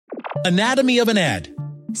Anatomy of an ad.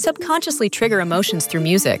 Subconsciously trigger emotions through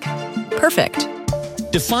music. Perfect.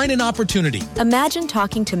 Define an opportunity. Imagine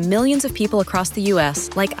talking to millions of people across the U.S.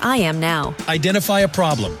 like I am now. Identify a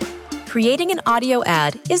problem. Creating an audio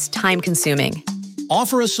ad is time-consuming.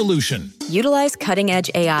 Offer a solution. Utilize cutting-edge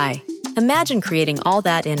AI. Imagine creating all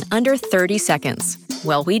that in under 30 seconds.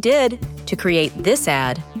 Well, we did to create this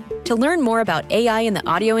ad. To learn more about AI in the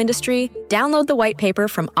audio industry, download the white paper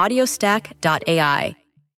from audiostack.ai.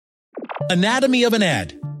 Anatomy of an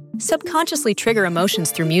ad. Subconsciously trigger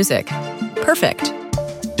emotions through music. Perfect.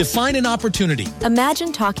 Define an opportunity.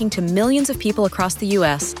 Imagine talking to millions of people across the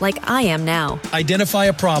U.S. like I am now. Identify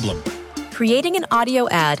a problem. Creating an audio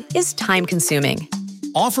ad is time-consuming.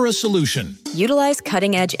 Offer a solution. Utilize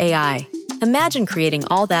cutting-edge AI. Imagine creating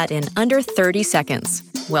all that in under 30 seconds.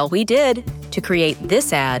 Well, we did to create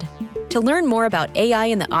this ad. To learn more about AI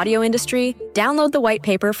in the audio industry, download the white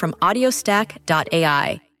paper from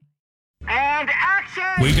audiostack.ai. And action!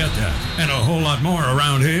 We got that and a whole lot more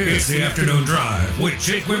around here. It's the Afternoon Drive with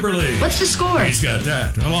Jake Wimberly. What's the score? He's got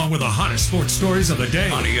that, along with the hottest sports stories of the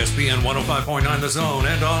day on ESPN 105.9 The Zone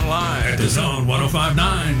and online at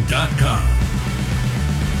thezone1059.com.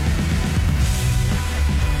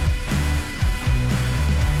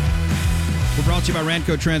 We're brought to you by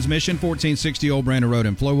Ranco Transmission, 1460 Old Brandon Road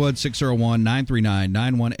in Flowood,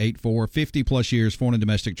 601-939-9184. 50-plus years foreign and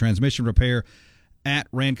domestic transmission repair at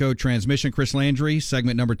Ranco Transmission. Chris Landry,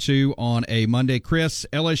 segment number 2 on a Monday. Chris,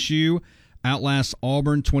 LSU outlasts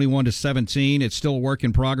Auburn 21-17. It's still a work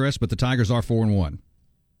in progress, but the Tigers are 4-1.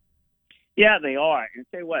 Yeah, they are. And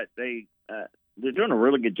tell you what, they're doing a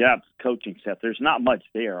really good job coaching stuff. There's not much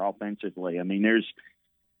there offensively. I mean,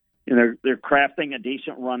 they're crafting a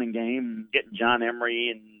decent running game, getting John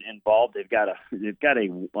Emery involved. They've got a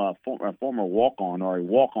former walk-on or a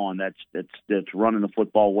walk-on that's running the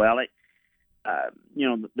football well.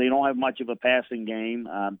 They don't have much of a passing game.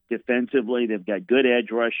 Defensively, they've got good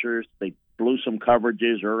edge rushers. They blew some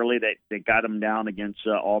coverages early. They got them down against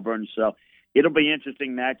Auburn. So it'll be an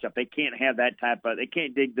interesting matchup. They can't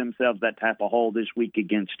dig themselves that type of hole this week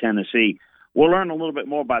against Tennessee. We'll learn a little bit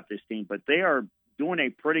more about this team, but they are doing a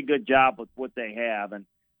pretty good job with what they have, and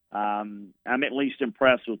I'm at least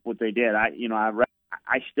impressed with what they did. I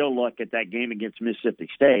still look at that game against Mississippi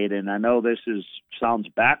State, and I know this sounds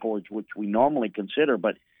backwards, which we normally consider,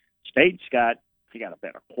 but State's got a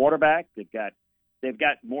better quarterback. They've got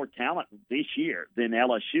more talent this year than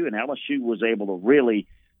LSU, and LSU was able to really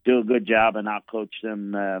do a good job and outcoach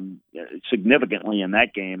them significantly in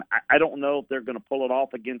that game. I don't know if they're going to pull it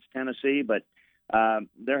off against Tennessee, but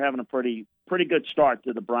they're having a pretty good start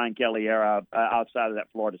to the Brian Kelly era outside of that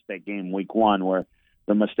Florida State game week 1 where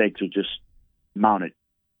the mistakes were just mounted.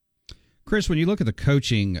 Chris, when you look at the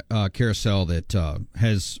coaching carousel that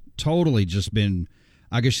has totally just been,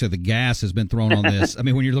 I guess the gas has been thrown on this. I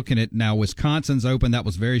mean, when you're looking at now Wisconsin's open, that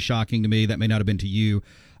was very shocking to me. That may not have been to you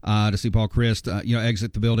to see Paul Chryst,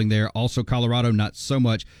 exit the building there. Also Colorado, not so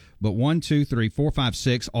much. But 1, 2, 3, 4, 5,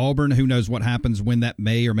 6. Auburn, who knows what happens when that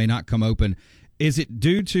may or may not come open. Is it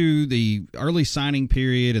due to the early signing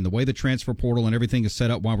period and the way the transfer portal and everything is set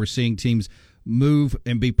up while we're seeing teams move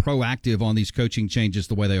and be proactive on these coaching changes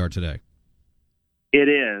the way they are today? It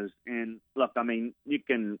is. And look, I mean,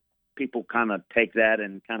 people kind of take that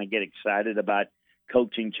and kind of get excited about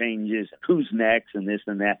coaching changes, who's next and this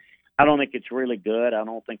and that. I don't think it's really good. I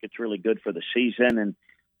don't think it's really good for the season. And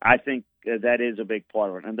I think that is a big part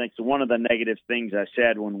of it. And I think one of the negative things I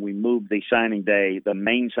said when we moved the signing day, the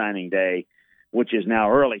main signing day, which is now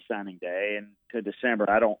early signing day, and to December.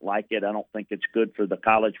 I don't like it. I don't think it's good for the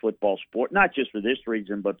college football sport, not just for this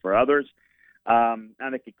reason, but for others. I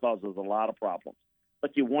think it causes a lot of problems.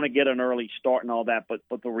 But you want to get an early start and all that. But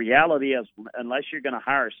the reality is, unless you're going to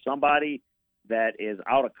hire somebody that is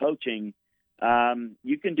out of coaching,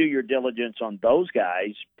 you can do your diligence on those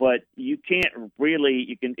guys, but you can't really.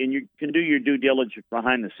 You can do your due diligence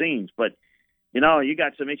behind the scenes, but you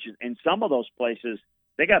got some issues. And some of those places,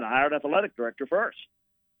 they got to hire an athletic director first.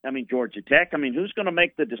 I mean, Georgia Tech. I mean, who's going to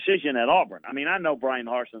make the decision at Auburn? I mean, I know Brian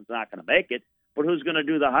Harson's not going to make it, but who's going to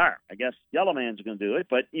do the hire? I guess Yellowman's going to do it.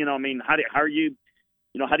 But how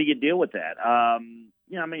do you deal with that? I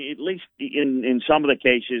mean, at least in some of the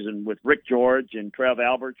cases, and with Rick George and Trev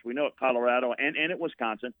Alberts, we know at Colorado and at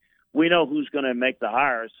Wisconsin, we know who's going to make the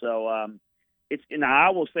hires. So I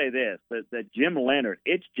will say this: that Jim Leonhard,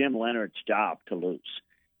 it's Jim Leonhard's job to lose.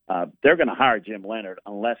 They're going to hire Jim Leonhard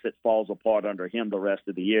unless it falls apart under him the rest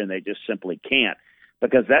of the year, and they just simply can't,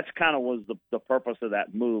 because that's kind of was the purpose of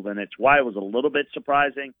that move, and it's why it was a little bit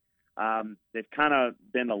surprising. They've kind of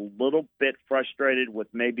been a little bit frustrated with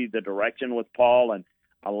maybe the direction with Paul, and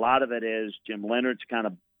a lot of it is Jim Leonhard's kind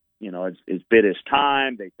of it's bid his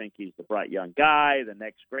time. They think he's the bright young guy, the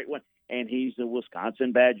next great one, and he's a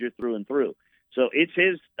Wisconsin Badger through and through. So it's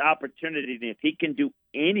his opportunity. If he can do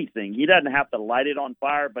anything, he doesn't have to light it on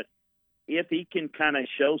fire, but if he can kind of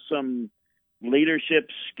show some leadership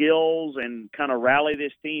skills and kind of rally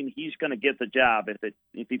this team, he's going to get the job.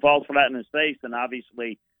 If he falls flat in his face, then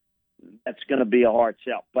obviously that's going to be a hard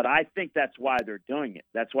sell. But I think that's why they're doing it.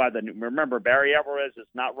 That's why remember, Barry Alvarez is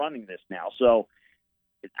not running this now. So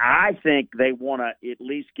I think they want to at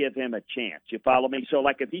least give him a chance. You follow me? So,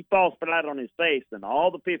 like, if he falls flat on his face, then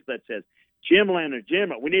all the people that says, Jim Leonard,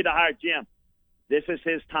 we need to hire Jim, this is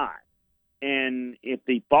his time. And if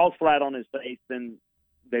he falls flat on his face, then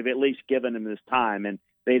they've at least given him his time, and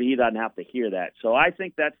he doesn't have to hear that. So I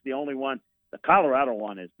think that's the only one. The Colorado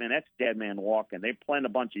one is, man, that's dead man walking. They're playing a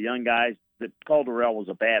bunch of young guys. Calderell was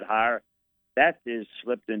a bad hire. That is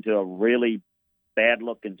slipped into a really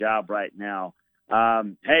bad-looking job right now.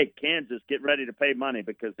 Hey, Kansas, get ready to pay money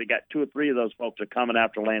because they got 2 or 3 of those folks are coming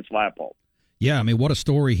after Lance Leipold. Yeah, I mean, what a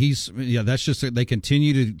story. That's just they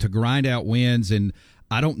continue to grind out wins, and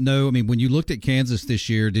I don't know. I mean, when you looked at Kansas this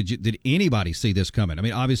year, did anybody see this coming? I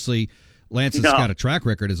mean, obviously, Lance has got a track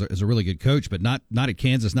record as a really good coach, but not at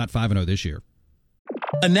Kansas, not 5-0 this year.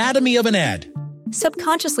 Anatomy of an ad.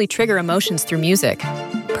 Subconsciously trigger emotions through music.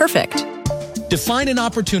 Perfect. Define an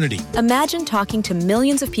opportunity. Imagine talking to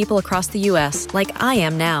millions of people across the U.S. like I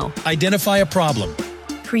am now. Identify a problem.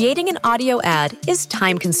 Creating an audio ad is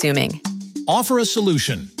time-consuming. Offer a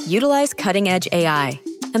solution. Utilize cutting-edge AI.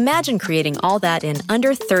 Imagine creating all that in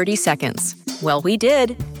under 30 seconds. Well, we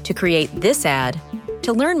did to create this ad.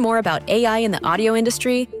 To learn more about AI in the audio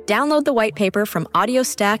industry, download the white paper from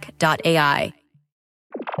audiostack.ai.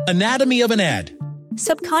 Anatomy of an ad.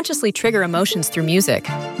 Subconsciously trigger emotions through music.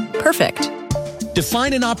 Perfect.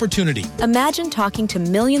 Define an opportunity. Imagine talking to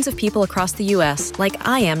millions of people across the U.S. like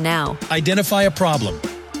I am now. Identify a problem.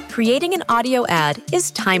 Creating an audio ad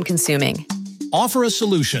is time-consuming. Offer a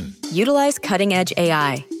solution. Utilize cutting-edge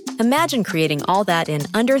AI. Imagine creating all that in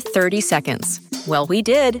under 30 seconds. Well, we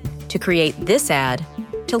did to create this ad.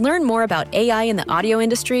 To learn more about AI in the audio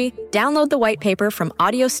industry, download the white paper from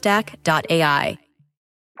audiostack.ai.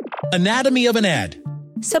 Anatomy of an ad.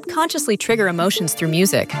 Subconsciously trigger emotions through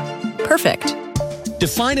music. Perfect.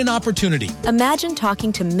 Define an opportunity. Imagine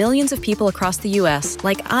talking to millions of people across the U.S.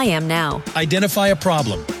 like I am now. Identify a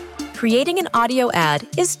problem. Creating an audio ad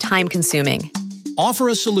is time-consuming. Offer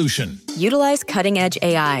a solution. Utilize cutting-edge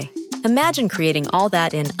AI. Imagine creating all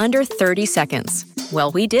that in under 30 seconds.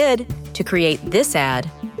 Well, we did to create this ad.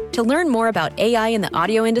 To learn more about AI in the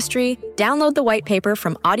audio industry, download the white paper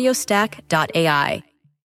from audiostack.ai.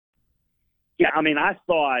 Yeah, I mean, I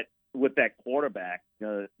thought with that quarterback,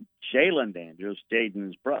 Jalen Daniels,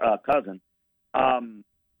 Jaden's cousin,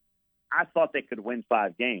 I thought they could win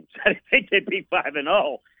 5 games. I didn't think they'd be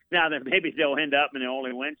 5-0. Now, then maybe they'll end up and they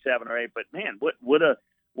only win 7 or 8. But man, what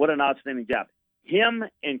an outstanding job! Him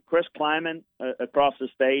and Chris Kleiman across the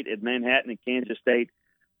state at Manhattan and Kansas State,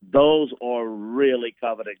 those are really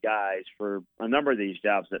coveted guys for a number of these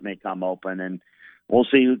jobs that may come open, and we'll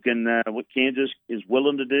see who can what Kansas is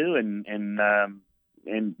willing to do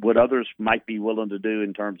and what others might be willing to do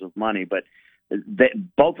in terms of money. But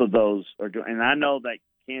both of those are doing, and I know that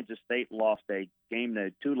Kansas State lost a game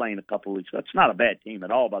to Tulane a couple of weeks ago. It's not a bad team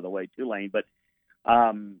at all, by the way, Tulane, but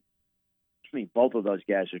I mean, both of those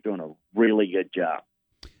guys are doing a really good job.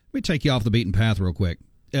 Let me take you off the beaten path real quick.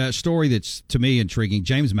 Story that's, to me, intriguing.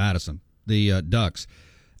 James Madison, the Ducks,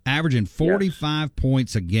 averaging 45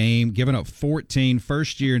 points a game, giving up 14,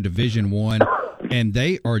 first year in Division I, and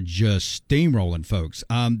they are just steamrolling, folks.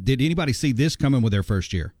 Did anybody see this coming with their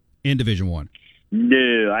first year in Division I?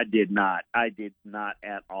 No, I did not. I did not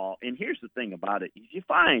at all. And here's the thing about it. You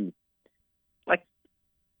find, like,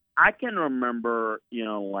 I can remember,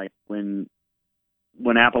 like when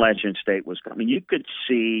Appalachian State was coming, you could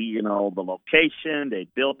see, the location, they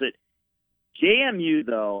built it. JMU,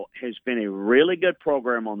 though, has been a really good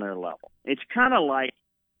program on their level. It's kind of like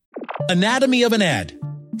Anatomy of an ad.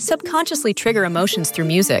 Subconsciously trigger emotions through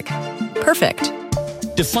music. Perfect.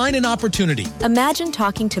 Define an opportunity. Imagine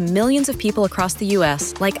talking to millions of people across the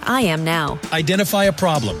U.S. like I am now. Identify a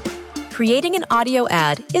problem. Creating an audio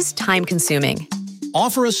ad is time-consuming.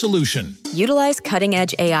 Offer a solution. Utilize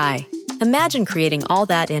cutting-edge AI. Imagine creating all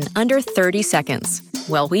that in under 30 seconds.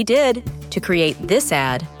 Well, we did to create this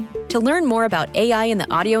ad. To learn more about AI in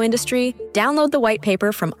the audio industry, download the white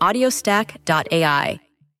paper from audiostack.ai.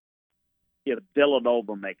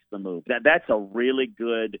 Villanova makes the move. That's a really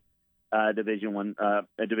good Division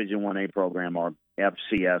I A program, or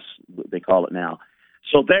FCS they call it now.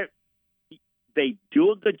 So they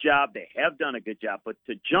do a good job. They have done a good job. But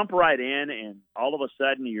to jump right in and all of a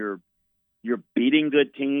sudden you're beating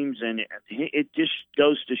good teams, and it just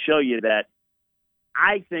goes to show you that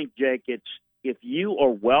I think, Jake, it's if you are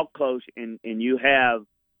well coached and you have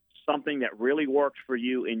something that really works for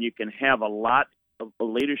you and you can have a lot of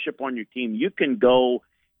leadership on your team, you can go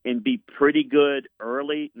and be pretty good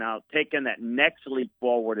early. Now, taking that next leap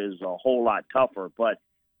forward is a whole lot tougher, but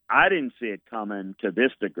I didn't see it coming to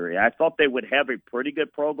this degree. I thought they would have a pretty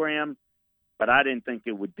good program, but I didn't think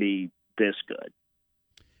it would be this good.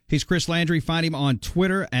 He's Chris Landry. Find him on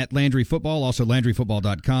Twitter at Landry Football, also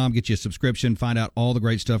LandryFootball.com. Get you a subscription. Find out all the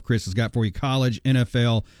great stuff Chris has got for you, college,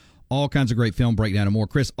 NFL, all kinds of great film breakdown and more.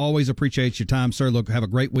 Chris, always appreciate your time, sir. Look, have a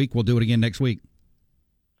great week. We'll do it again next week.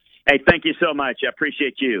 Hey, thank you so much. I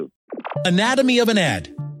appreciate you. Anatomy of an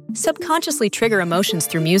ad. Subconsciously trigger emotions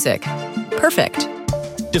through music. Perfect.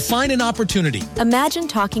 Define an opportunity. Imagine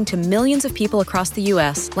talking to millions of people across the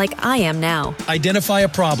U.S. like I am now. Identify a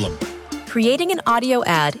problem. Creating an audio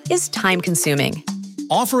ad is time-consuming.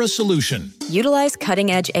 Offer a solution. Utilize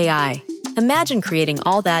cutting-edge AI. Imagine creating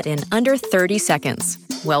all that in under 30 seconds.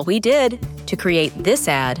 Well, we did to create this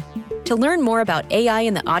ad. To learn more about AI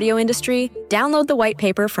in the audio industry, download the white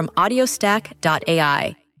paper from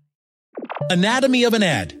audiostack.ai. Anatomy of an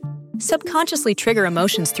ad. Subconsciously trigger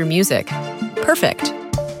emotions through music. Perfect.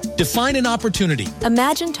 Define an opportunity.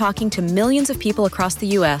 Imagine talking to millions of people across the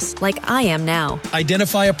U.S. like I am now.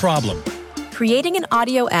 Identify a problem. Creating an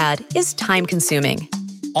audio ad is time-consuming.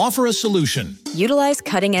 Offer a solution. Utilize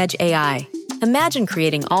cutting-edge AI. Imagine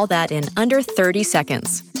creating all that in under 30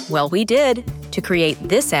 seconds. Well, we did to create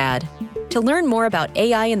this ad. To learn more about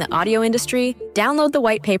AI in the audio industry, download the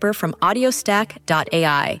white paper from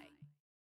audiostack.ai.